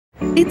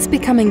It's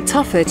becoming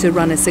tougher to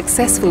run a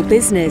successful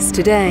business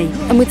today,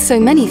 and with so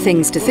many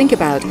things to think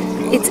about,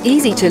 it's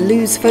easy to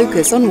lose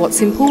focus on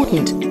what's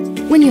important.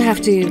 When you have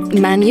to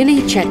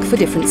manually check for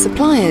different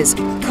suppliers,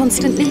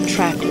 constantly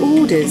track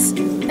orders,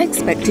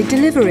 expected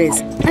deliveries,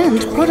 and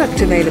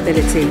product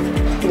availability,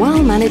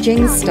 while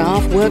managing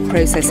staff work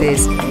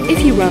processes.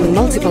 If you run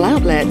multiple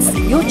outlets,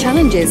 your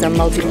challenges are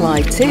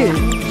multiplied too.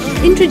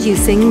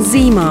 Introducing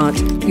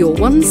Zeemart, your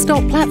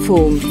one-stop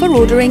platform for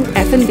ordering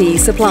F&B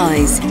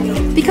supplies.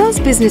 Because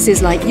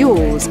businesses like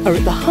yours are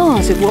at the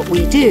heart of what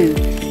we do,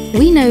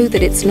 we know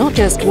that it's not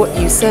just what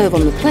you serve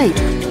on the plate,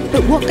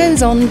 but what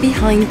goes on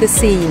behind the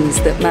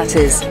scenes that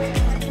matters.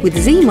 With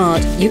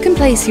Zeemart, you can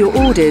place your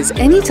orders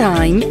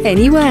anytime,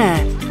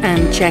 anywhere,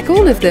 and check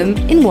all of them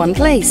in one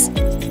place.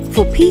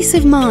 For peace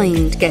of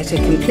mind, get a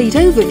complete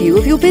overview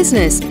of your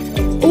business,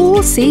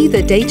 or see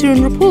the data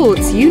and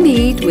reports you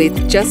need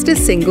with just a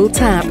single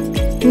tap.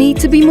 Need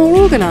to be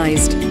more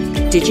organized?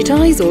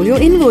 Digitize all your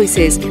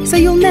invoices so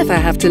you'll never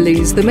have to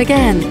lose them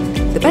again.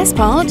 The best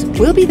part,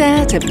 we'll be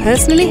there to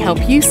personally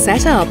help you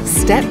set up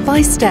step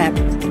by step.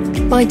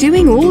 By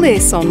doing all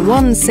this on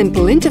one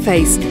simple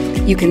interface,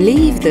 you can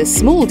leave the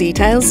small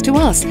details to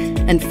us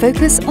and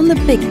focus on the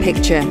big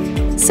picture.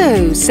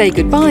 So say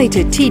goodbye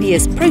to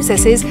tedious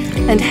processes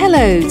and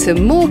hello to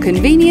more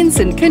convenience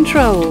and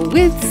control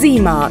with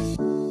Zeemart.